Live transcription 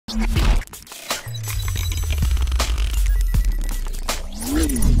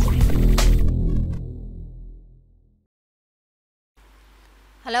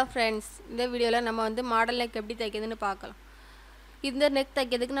Hello friends, இந்த வீடியோவில் நம்ம வந்து மாடல் நெக் எப்படி தைக்கிறதுன்னு பார்க்கலாம். இந்த நெக்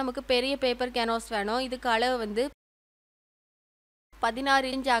தைக்கிறதுக்கு நமக்கு பெரிய பேப்பர் கேன்வாஸ் வேணும். இதுக்கு அளவு வந்து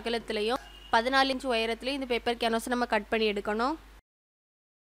 16 இன்ச் அகலத்துலையும் 14 இன்ச் உயரத்துலையும் இந்த பேப்பர் கேன்வாஸ் நம்ம கட் பண்ணி எடுக்கணும்.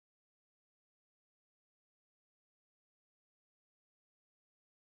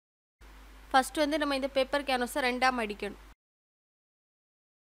 ஃபர்ஸ்ட் வந்து நம்ம இந்த பேப்பர் கேன்வாஸை ரெண்டாக மடிக்கணும்.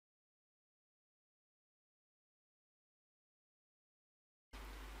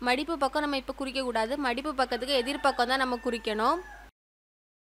 மடிப்பு பக்கம் நம்ம இப்போ குறிக்கக்கூடாது. மடிப்பு பக்கத்துக்கு எதிர்பக்கம் தான் நம்ம குறிக்கணும்.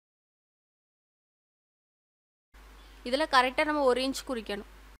 இதில் கரெக்டாக நம்ம 1 இன்ச் குறிக்கணும்.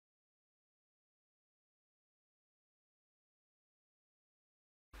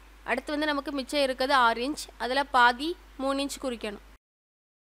 அடுத்து வந்து நமக்கு மிச்சம் இருக்கிறது 6 இன்ச். அதில் பாதி 3 இன்ச் குறிக்கணும்.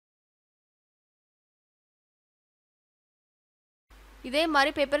 இதே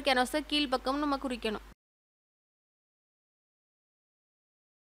மாதிரி பேப்பர் கேன்வாஸை கீழ்பக்கம் நம்ம குறிக்கணும்.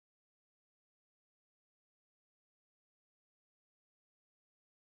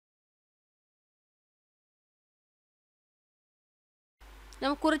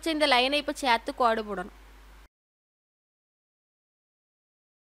 நம்ம குறிச்ச இந்த லைனை இப்போ சேர்த்து கோடு போடணும்.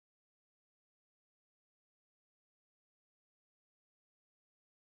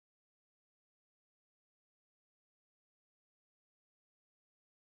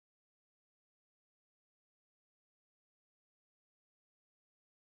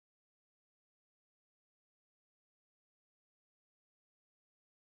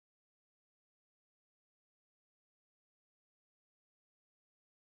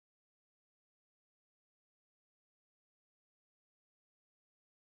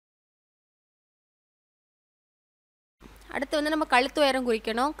 அடுத்து வந்து நம்ம கழுத்து உயரம்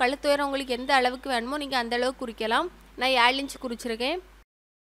குறிக்கணும். கழுத்து உயரம் உங்களுக்கு எந்த அளவுக்கு வேணுமோ நீங்கள் அந்த அளவுக்கு குறிக்கலாம். நான் 7 இன்ச் குறிச்சிருக்கேன்.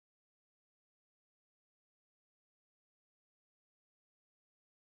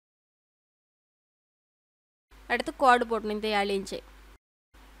 அடுத்து கோடு போடணும் இந்த 7 இன்ச்சு.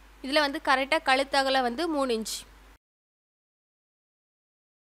 இதில் வந்து கரெக்டாக கழுத்து அகலம் வந்து 3 இன்ச்.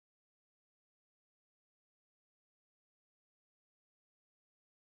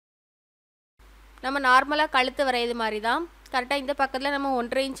 நம்ம நார்மலாக கழுத்து வரையிறது மாதிரி தான். கரெக்டாக இந்த பக்கத்தில் நம்ம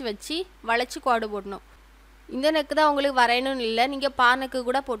 1.5 இன்ச் வச்சு வளைச்சி கோடு போடணும். இந்த நெக்கு தான் உங்களுக்கு வரையணும்னு இல்லை, நீங்கள் பானைக்கு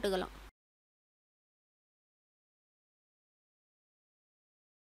கூட போட்டுக்கலாம்.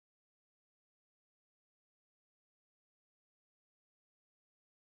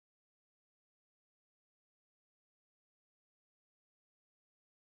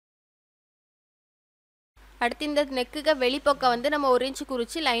 அடுத்து இந்த நெக்குக்கு வெளிப்பக்கம் வந்து நம்ம 1 இன்ச்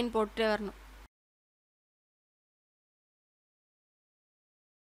குறித்து லைன் போட்டு வரணும்.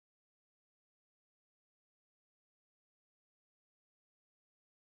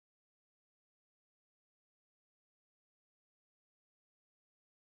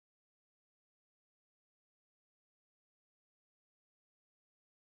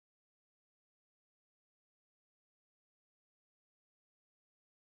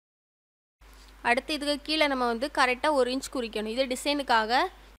 அடுத்து இதுக்கு கீழே நம்ம வந்து கரெக்டாக 1 இன்ச் குறிக்கணும். இது டிசைனுக்காக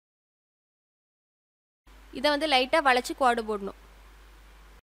இதை வந்து லைட்டாக வளைச்சி கோடு போடணும்.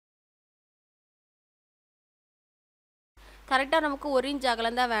 கரெக்டாக நமக்கு 1 இன்ச்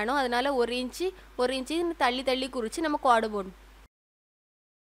அகலம் தான் வேணும். அதனால 1 இன்ச்சு தள்ளி தள்ளி குறித்து நம்ம கோடு போடணும்.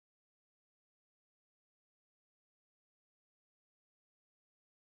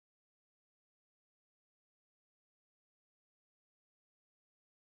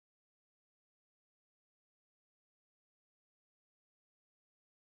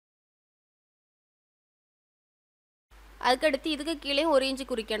 அதுக்கடுத்து இதுக்கு கீழே 1 இன்ச்சு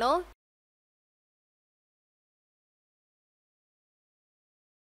குறிக்கணும்.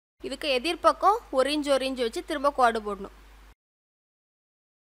 இதுக்கு எதிர்பக்கம் 1 இன்ச் வச்சு திரும்ப கோடு போடணும்.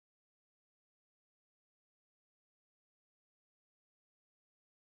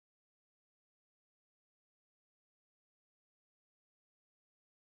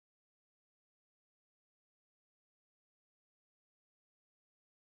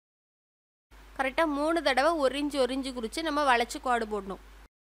 கரெக்டாக 3 தடவை 1 இன்ச் குறித்து நம்ம வளைச்சி கோடு போடணும்.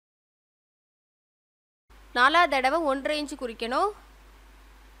 4வது தடவை 1.5 இன்ச் குறிக்கணும்.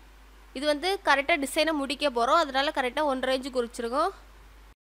 இது வந்து கரெக்டாக டிசைனை முடிக்க போகிறோம், அதனால கரெக்டாக 1.5 இன்ச் குறிச்சிருக்கோம்.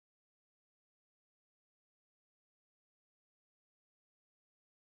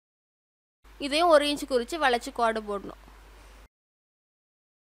 இதையும் 1 இன்ச் குறித்து வளைச்சி கோடு போடணும்.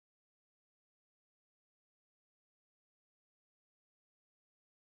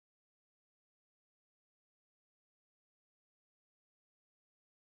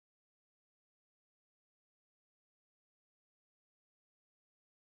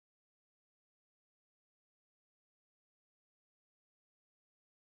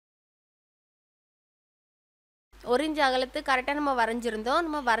 1 இன்ச் அகலத்துக்கு கரெக்டாக நம்ம வரைஞ்சிருந்தோம்.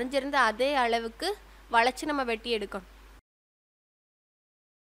 நம்ம வரைஞ்சிருந்த அதே அளவுக்கு வளைச்சி நம்ம வெட்டி எடுக்கணும்.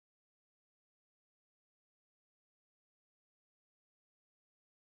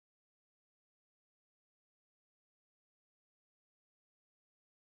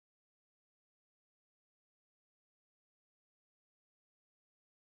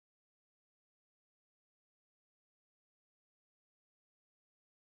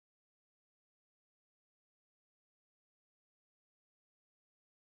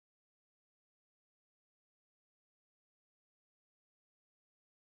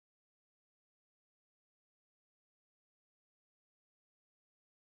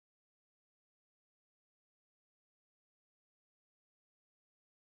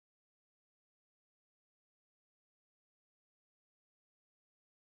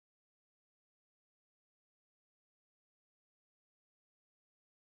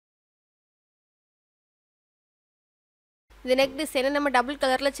 இந்த நெக் டிசைனை நம்ம டபுள்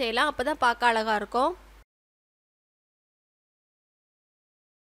கலரில் செய்யலாம். அப்போ தான் பார்க்க அழகாக இருக்கும்.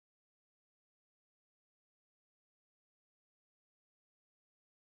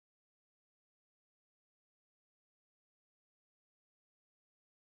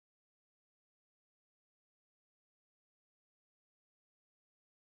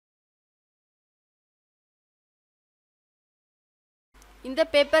 இந்த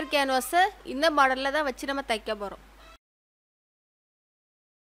பேப்பர் கேன்வாஸை இந்த மாடலில் தான் வச்சு நம்ம தைக்க போகிறோம்.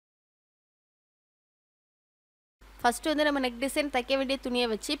 ஃபஸ்ட்டு வந்து நம்ம நெக் டிசைன் தைக்க வேண்டிய துணியை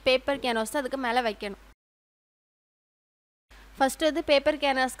வச்சு பேப்பர் கேன்வாஸை அதுக்கு மேலே வைக்கணும். ஃபஸ்ட்டு வந்து பேப்பர்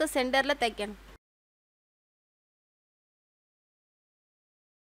கேன்வாஸ்க்கு சென்டரில் தைக்கணும்.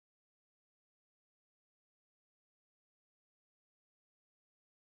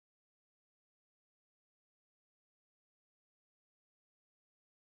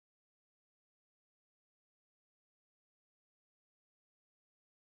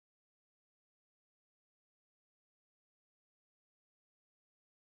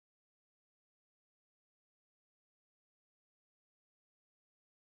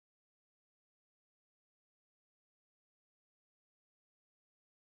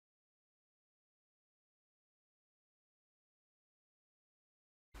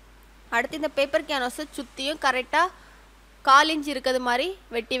 அடுத்து இந்த பேப்பர் கேன்வாஸை சுற்றியும் கரெக்டாக 1/4 இன்ச் இருக்கிறது மாதிரி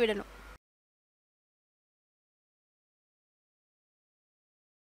வெட்டி விடணும்.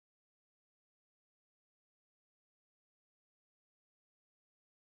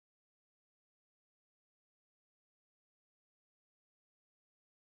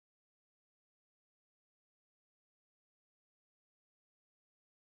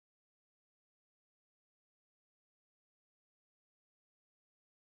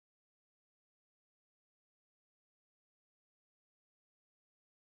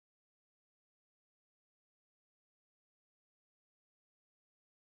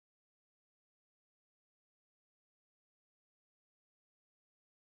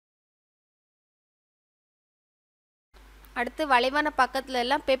 அடுத்து வளைவான பக்கத்துல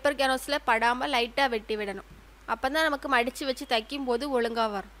எல்லாம் பேப்பர் கேன்வாஸில் படாமல் லைட்டாக வெட்டி விடணும். அப்போ தான் நமக்கு மடித்து வச்சு தைக்கும் போது ஒழுங்காக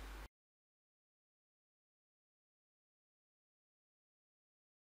வரும்.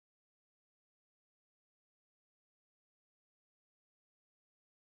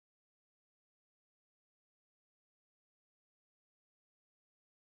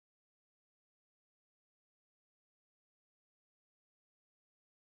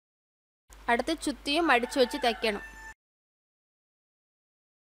 அடுத்து சுற்றியும் மடித்து வச்சு தைக்கணும்.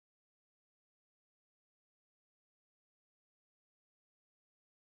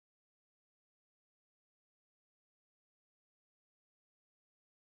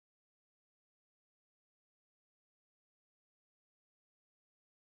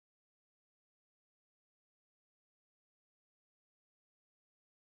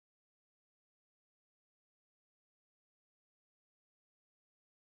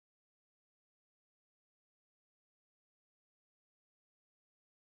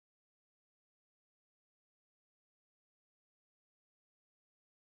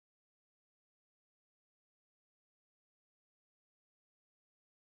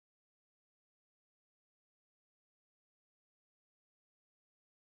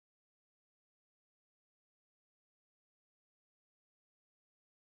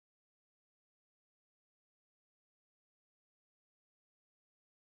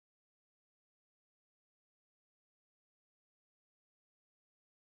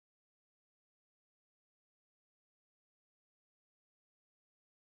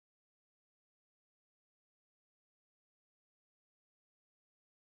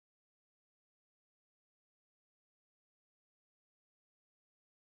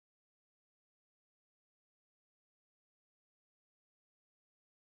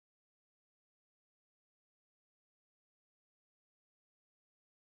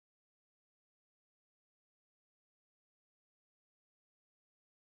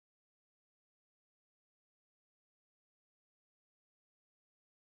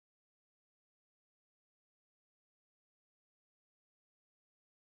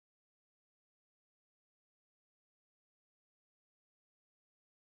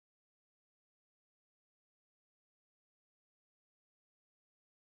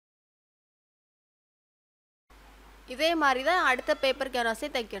 இதே மாதிரி தான் அடுத்த பேப்பர் கேன்வாஸே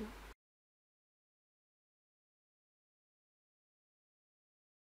தைக்கணும்.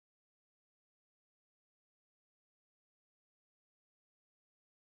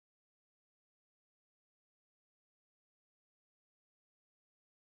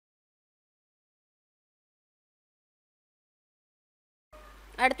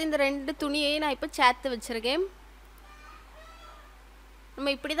 அடுத்து இந்த 2 துணியையும் நான் இப்போ சேர்த்து வச்சுருக்கேன்.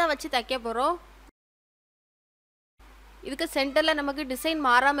 நம்ம இப்படி தான் வச்சு தைக்க போகிறோம். இதுக்கு சென்டரில் நமக்கு டிசைன்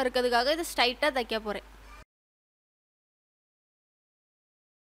மாறாமல் இருக்கிறதுக்காக இது ஸ்ட்ரைட்டாக தைக்க போகிறேன்.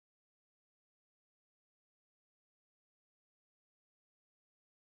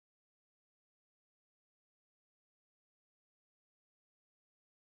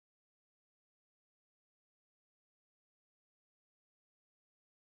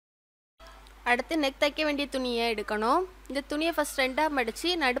 அடுத்து நெக் தைக்க வேண்டிய துணியை எடுக்கணும். இந்த துணியை ஃபஸ்ட் 2ஆக மடித்து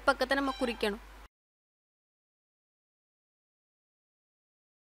நடுப்பக்கத்தை நம்ம குறிக்கணும்.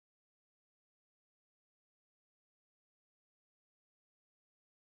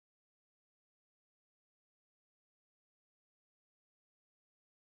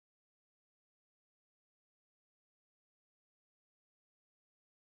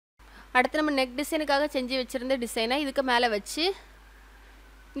 அடுத்து நம்ம நெக் டிசைனுக்காக செஞ்சு வச்சுருந்த டிசைனை இதுக்கு மேலே வச்சு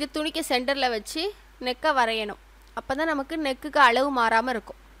இந்த துணிக்கு சென்டரில் வச்சு நெக்கை வரையணும். அப்போ தான் நமக்கு நெக்குக்கு அளவு மாறாமல்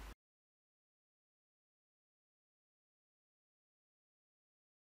இருக்கும்.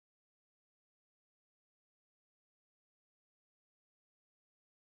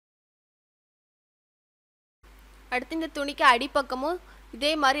 அடுத்து இந்த துணிக்கு அடிப்பக்கமும்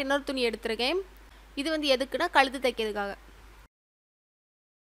இதே மாதிரி இன்னொரு துணி எடுத்துருக்கேன். இது வந்து எதுக்குன்னா கழுத்து தைக்கிறதுக்காக.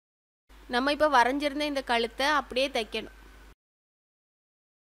 நம்ம இப்போ வரைஞ்சிருந்த இந்த கழுத்தை அப்படியே தைக்கணும்.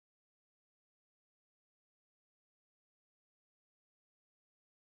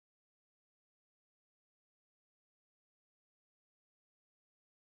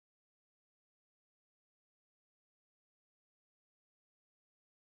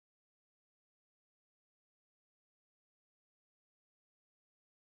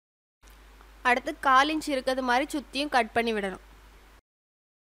 அடுத்து 1/4 இன்ச் இருக்கிறது மாதிரி சுற்றியும் கட் பண்ணி விடணும்.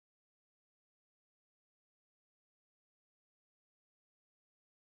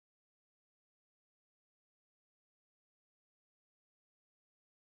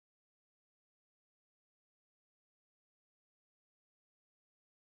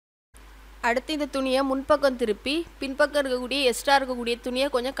 அடுத்து இந்த துணியை முன்பக்கம் திருப்பி பின்பக்கம் இருக்கக்கூடிய எக்ஸ்ட்ரா இருக்கக்கூடிய துணியை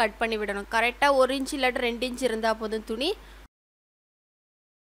கொஞ்சம் கட் பண்ணி விடணும். கரெக்டாக 1 இன்ச் இல்லாட்டி 2 இன்ச் இருந்தால் போதும் துணி.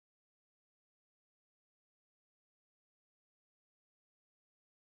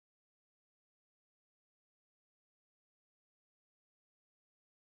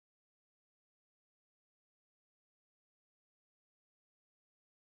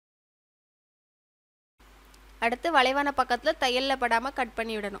 அடுத்து வளைவான பக்கத்தில் தையலில் படாமல் கட்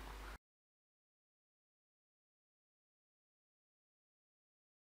பண்ணி விடணும்.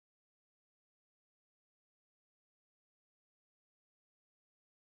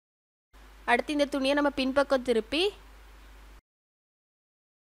 அடுத்து இந்த துணியை நம்ம பின்பக்கம் திருப்பி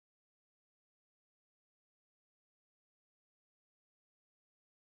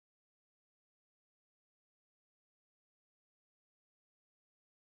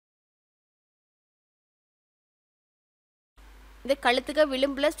இந்த கழுத்துக்கு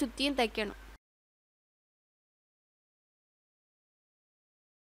விளிம்பில் சுற்றியும் தைக்கணும்.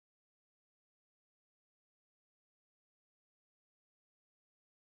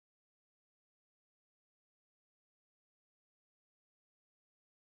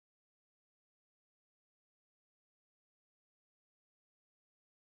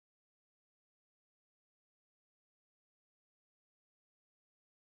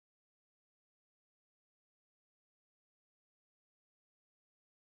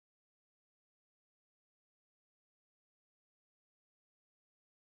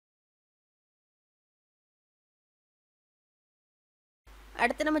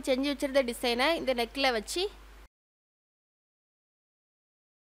 அடுத்து நம்ம செஞ்சு வச்சுருந்த டிசைனை இந்த நெக்கில் வச்சு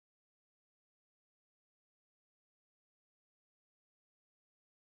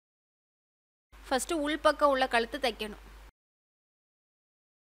ஃபஸ்ட்டு உள்பக்கம் உள்ள கழுத்து தைக்கணும்.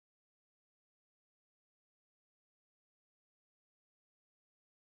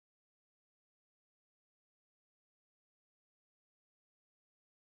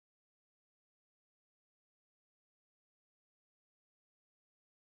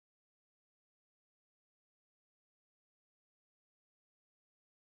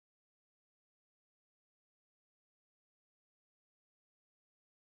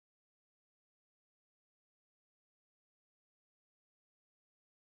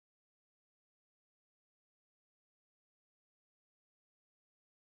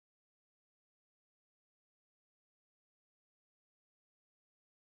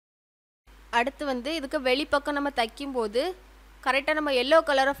 அடுத்து வந்து இதுக்கு வெளிப்பக்கம் நம்ம தைக்கும்போது கரெக்டாக நம்ம எல்லோ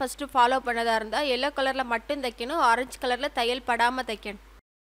கலரை ஃபஸ்ட்டு ஃபாலோ பண்ணதாக இருந்தால் எல்லோ கலரில் மட்டும் தைக்கணும், ஆரஞ்சு கலரில் தையல் படாமல் தைக்கணும்.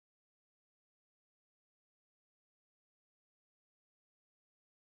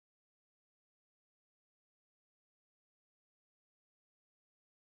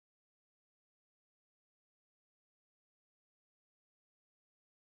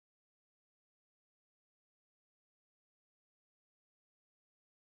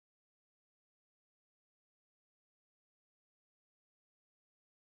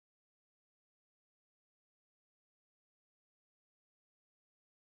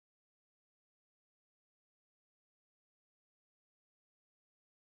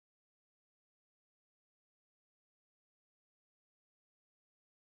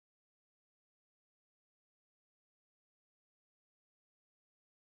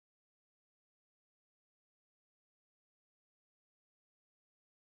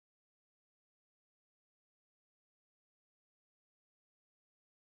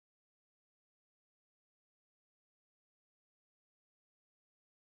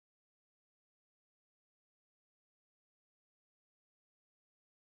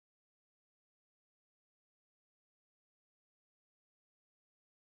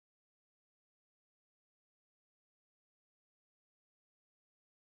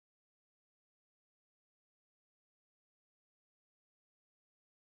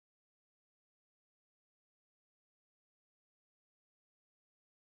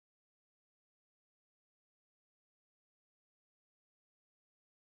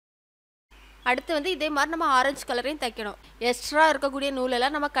 அடுத்து வந்து இதே மாதிரி நம்ம ஆரஞ்சு கலரையும் தைக்கணும். எக்ஸ்ட்ரா இருக்கக்கூடிய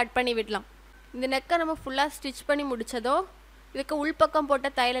நூலெல்லாம் நம்ம கட் பண்ணி விடலாம். இந்த நெக்கை நம்ம ஃபுல்லாக ஸ்டிச் பண்ணி முடித்ததும் இதுக்கு உள்பக்கம்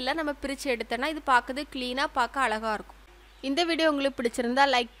போட்ட தையலெல்லாம் நம்ம பிரித்து எடுத்தோன்னா இது பார்க்குறது க்ளீனாக பார்க்க அழகாக இருக்கும். இந்த வீடியோ உங்களுக்கு பிடிச்சிருந்தா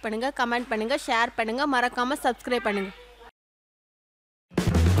லைக் பண்ணுங்கள், கமெண்ட் பண்ணுங்கள், ஷேர் பண்ணுங்கள், மறக்காமல் சப்ஸ்கிரைப் பண்ணுங்கள்.